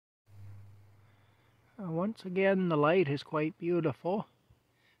Once again, the light is quite beautiful.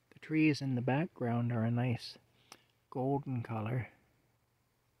 The trees in the background are a nice golden color.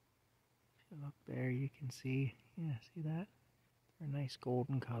 If you look there, you can see, see that? They're a nice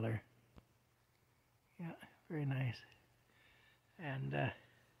golden color. Yeah, very nice. And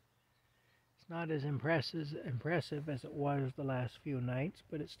it's not as impressive as it was the last few nights,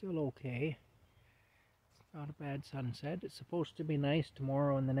 but it's still okay. It's not a bad sunset. It's supposed to be nice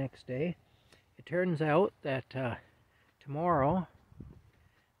tomorrow and the next day. It turns out that tomorrow,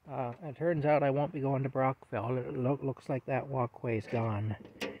 I won't be going to Brockville. It looks like that walkway's gone.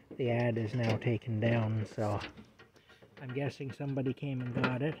 The ad is now taken down, so I'm guessing somebody came and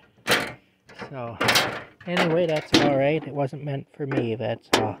got it. So anyway, that's all right. It wasn't meant for me, that's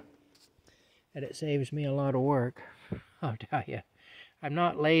all. And it saves me a lot of work, I'll tell you. I'm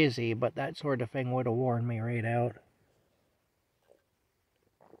not lazy, but that sort of thing would have worn me right out.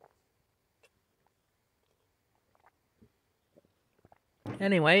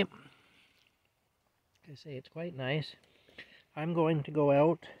 Anyway, like I say, it's quite nice. I'm going to go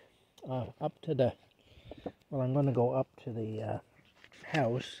out up to the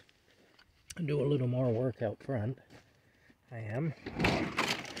house and do a little more work out front. I am. Yes,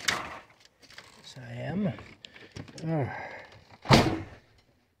 I am. I'm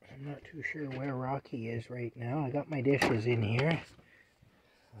not too sure where Rocky is right now. I got my dishes in here.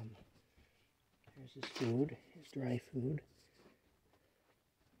 There's his food, his dry food.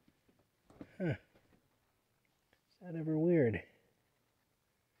 Huh. Is that ever weird?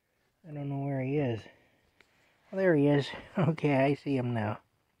 I don't know where he is. Oh, there he is. Okay, I see him now.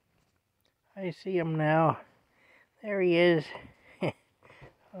 I see him now. There he is.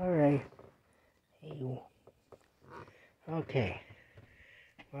 Alright. Hey. Okay.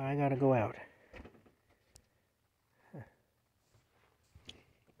 Well, I gotta go out.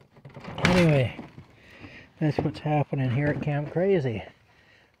 Anyway, that's what's happening here at Camp Crazy.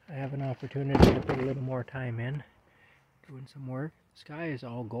 I have an opportunity to put a little more time in, doing some work. The sky is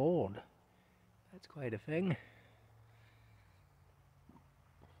all gold. That's quite a thing.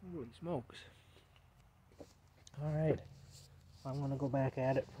 Holy smokes. Alright, I'm going to go back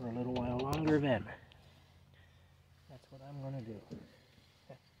at it for a little while longer then. That's what I'm going to do.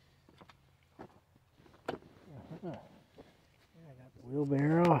 I got the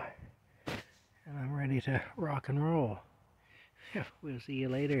wheelbarrow, and I'm ready to rock and roll. We'll see you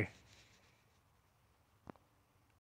later.